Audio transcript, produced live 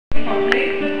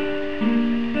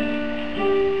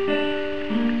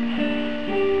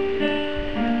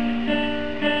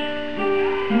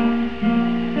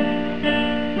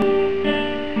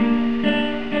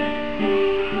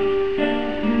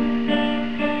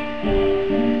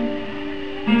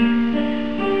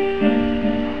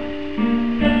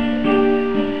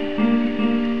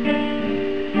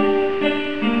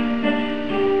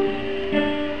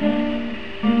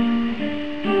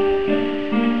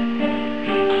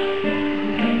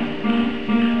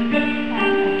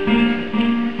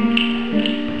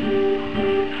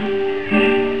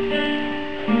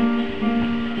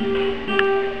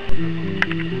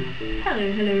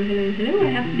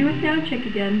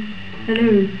again.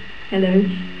 Hello, hello,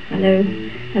 hello,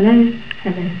 hello,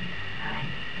 hello.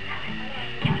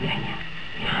 Can we go now?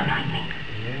 You're annoying me.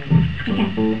 Okay.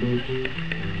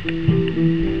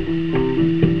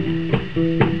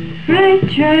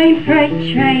 Freight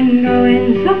train going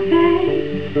so fast.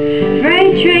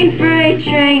 Freight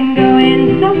train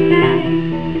going so fast.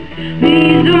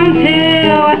 Please don't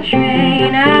tell what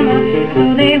train I'm on, so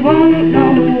they won't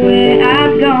know where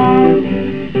I've gone.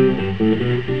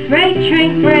 Freight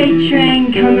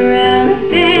train, come around the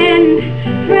bend.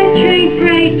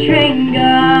 Freight train,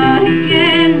 gone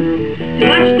again. To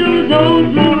watch those old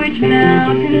Blue Ridge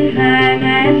mountains climb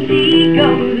as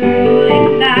seagulls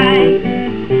rolling by.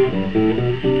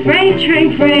 Freight train,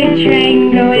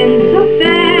 going so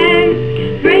fast.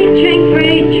 Freight train,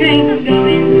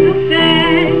 going so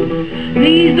fast.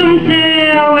 Please don't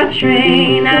tell what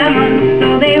train I'm on, so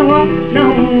they won't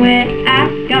know where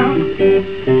I've gone.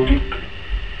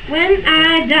 When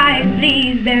I die,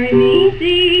 please bury me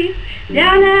deep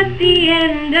down at the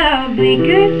end of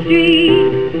Bleecker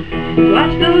Street.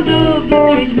 Watch those old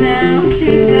Blue Ridge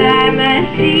mountains climb as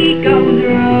seagulls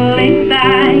rolling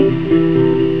by.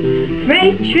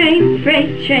 Freight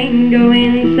train,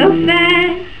 going so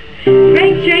fast.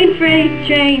 Freight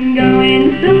train,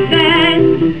 going so fast.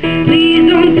 Please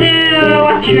don't tell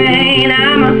what train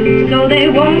I'm on, so they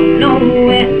won't know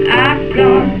where I've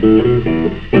gone.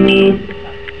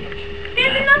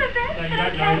 There's another bed, but I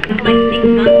can't. Like 6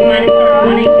 months minus the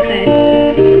morning, so.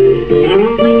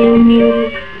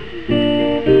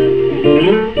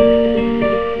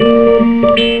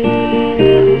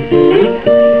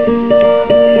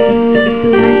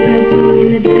 In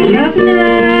the dead of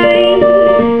night,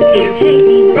 take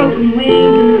these broken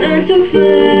wings and learn to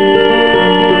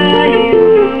fly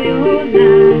all your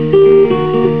life.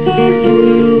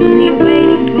 You're only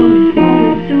waiting for this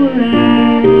moment to arrive.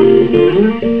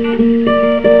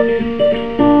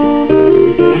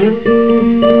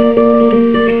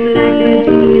 Blackbird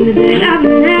singing in the dead of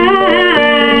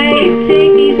night,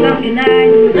 take these sunken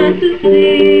eyes and learn to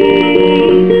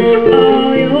sleep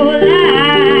all your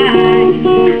life.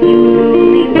 You're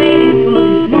only waiting for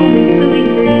this moment to be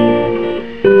free.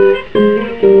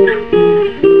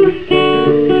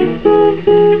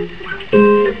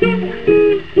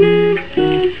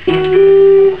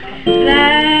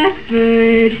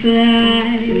 Blackbird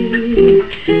fly,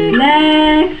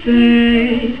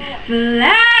 blackbird fly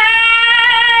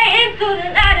into the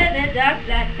light of the dark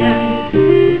black night.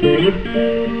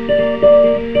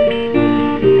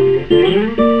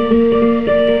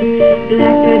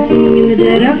 Blackbird singing in the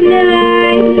dead of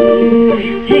night,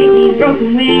 take these broken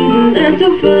wings and learn to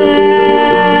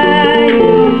fly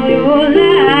all your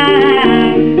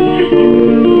life. You're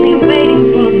only waiting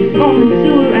for this moment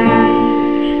to arrive.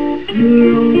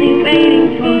 You're only waiting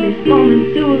for this moment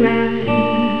to arrive.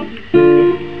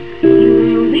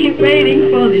 You're only waiting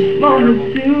for this moment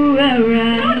to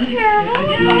arrive.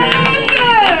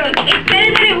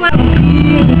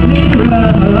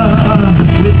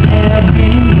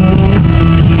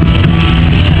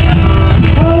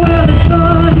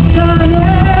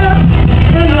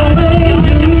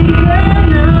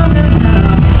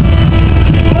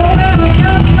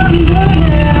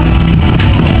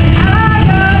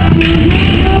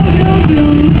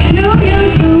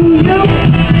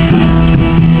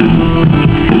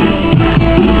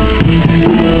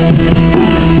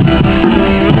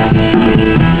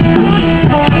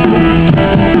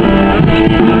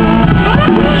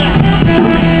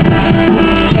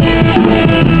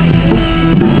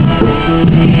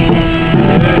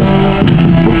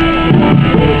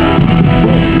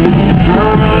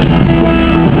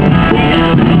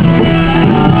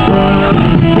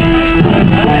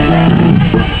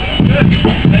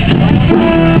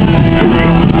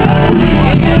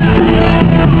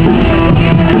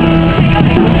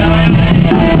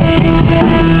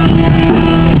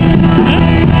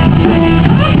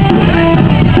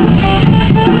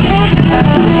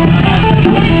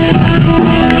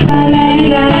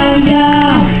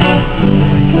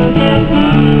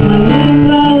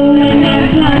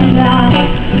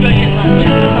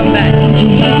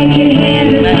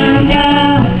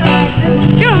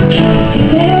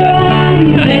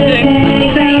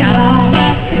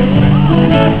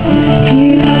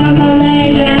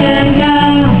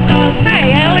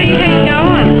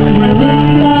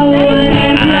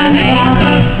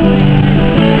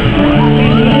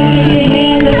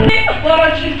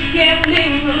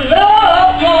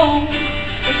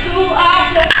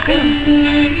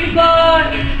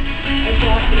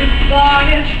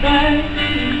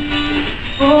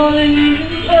 Falling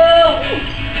in love,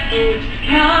 it's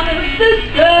kind of the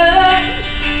sun.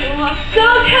 So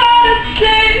wanna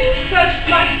say, scratch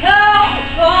myself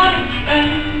on the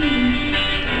sand.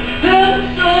 Felt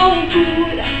so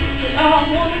good that I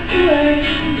wanted to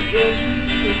end again.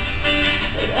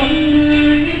 But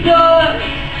under the dark,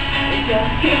 I got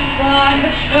hit by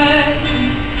a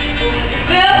train. It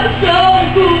felt so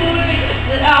good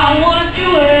that I wanted to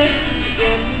end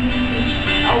again.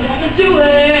 I wanted to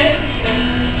end again.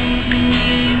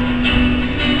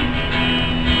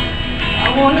 I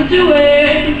wanna do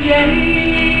it again.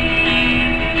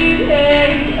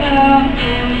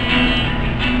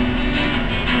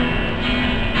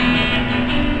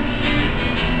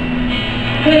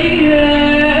 Hey,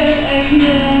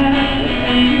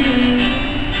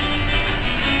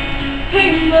 hey,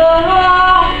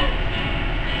 Mom,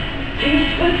 it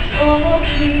was all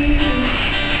clear.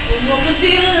 What was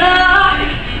it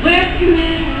like when you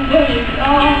were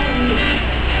gone?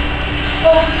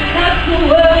 Oh, that's the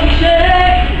world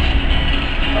changed.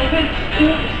 Oh, it's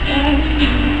still the same.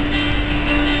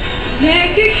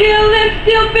 Naked kill and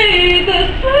still be the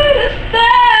sweetest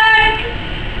thing.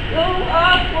 So I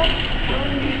want to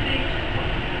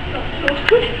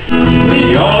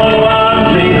be all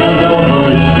I think of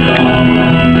over is gone.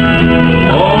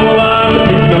 All I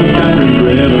think of country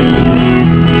rhythm.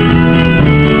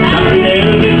 Country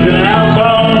music's an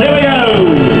album. Here we go.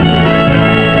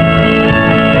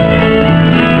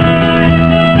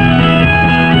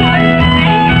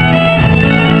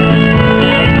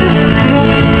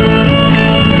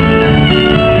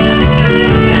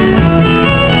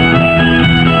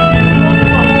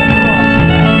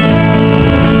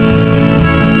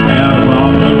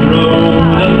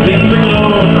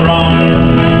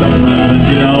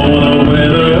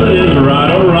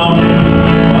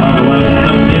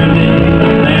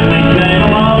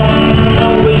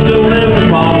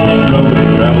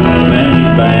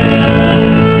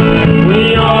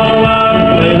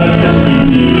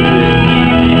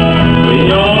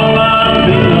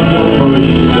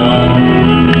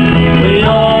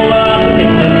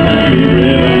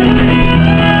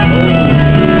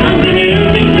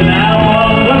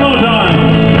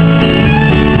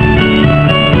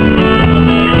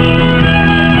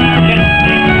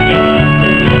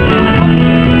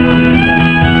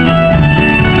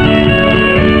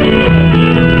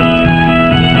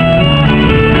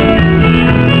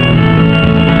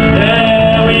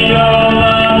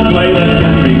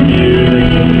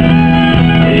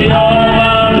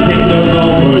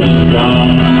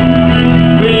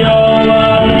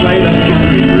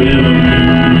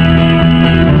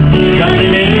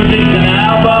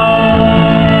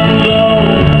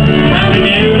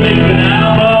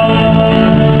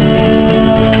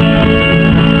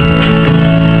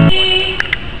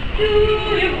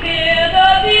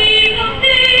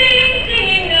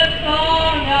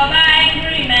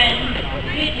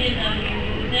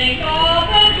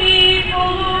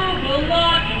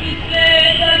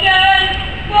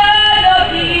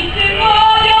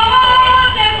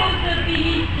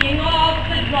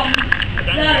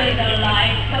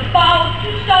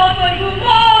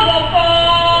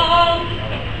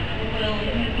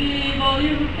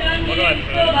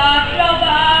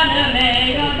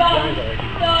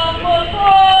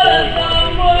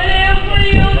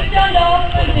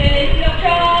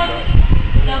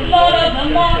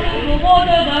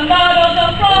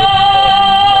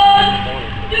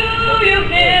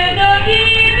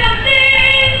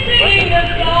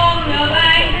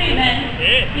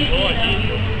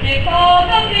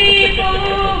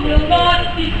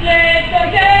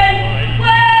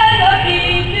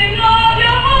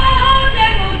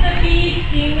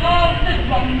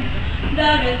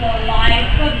 There is a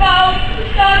life about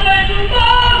to start and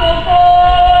tomorrow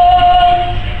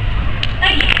falls.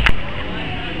 Thank you.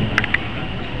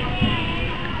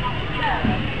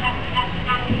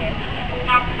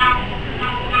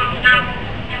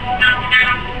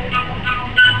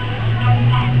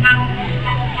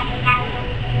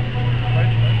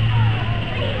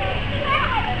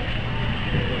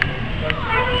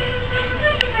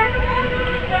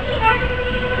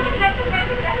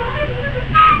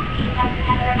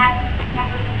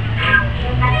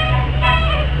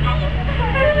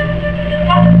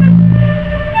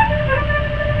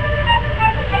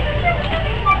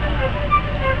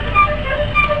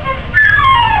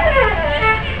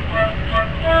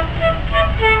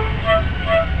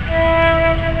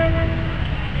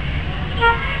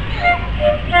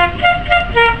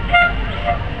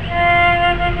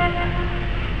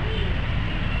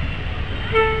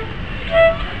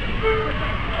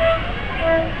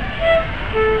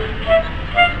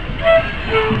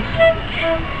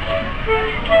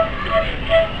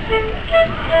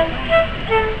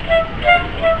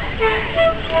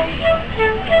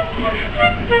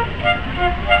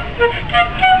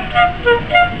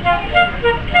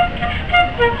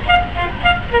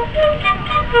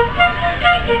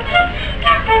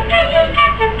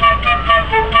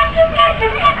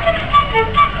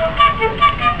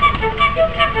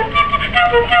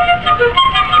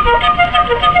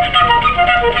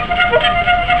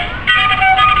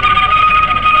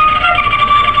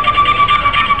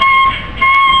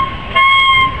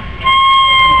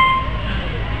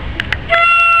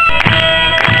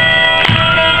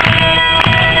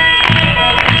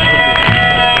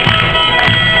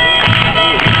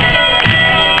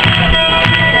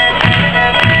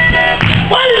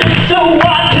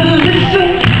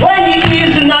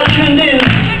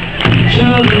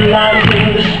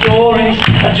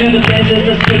 To the places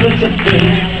the spirits have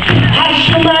been.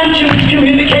 Hush your mind, choose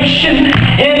communication.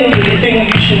 Everything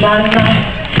you should not know.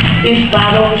 If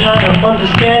I don't try to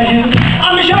understand you,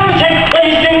 I'm sure it'll take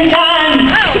wasting time.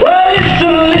 Well,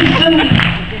 listen,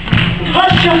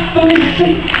 hush up and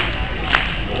listen.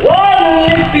 Wouldn't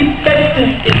it be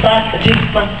better if I take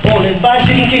my own advice?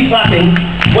 You can keep clapping.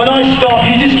 When I stop,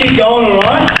 you just keep going,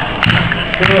 alright?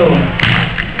 Cool.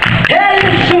 Hey,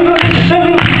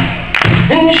 listen,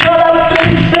 and shut up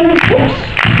and listen. Whoops.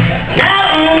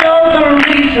 Now I know the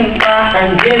reason why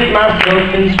I get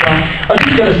myself in strife. I was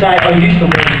just going to say, I used to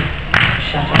win.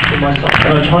 Shut up to myself.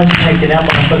 And I tried to take it out,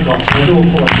 but I forgot, so I do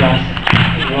apologise.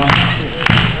 Right.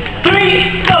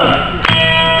 3, go!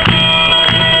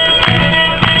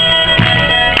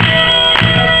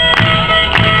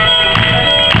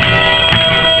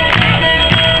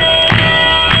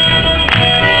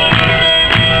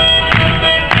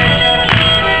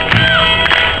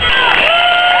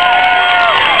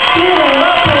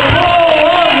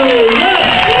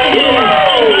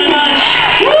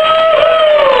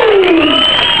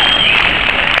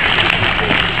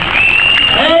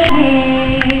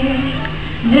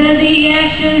 Does he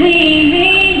actually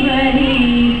mean what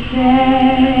he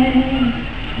said?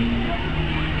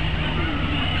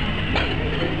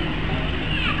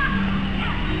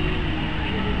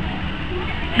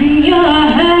 And your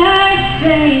heart,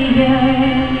 Savior,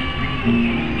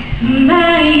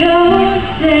 my old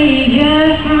Savior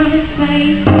from his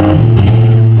place.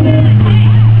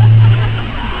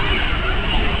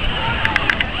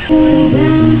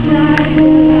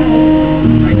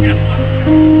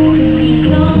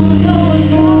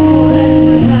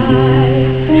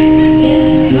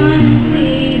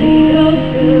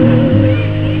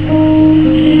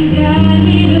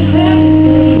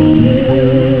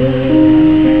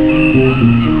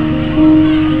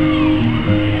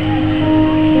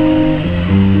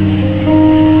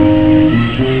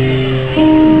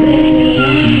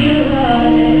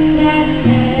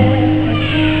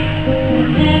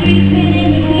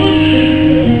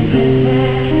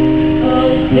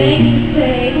 Thank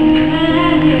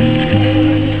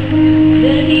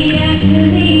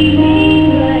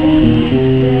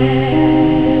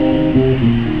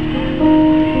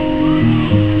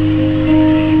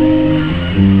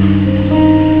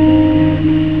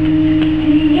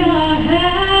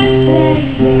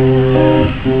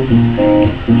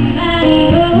you.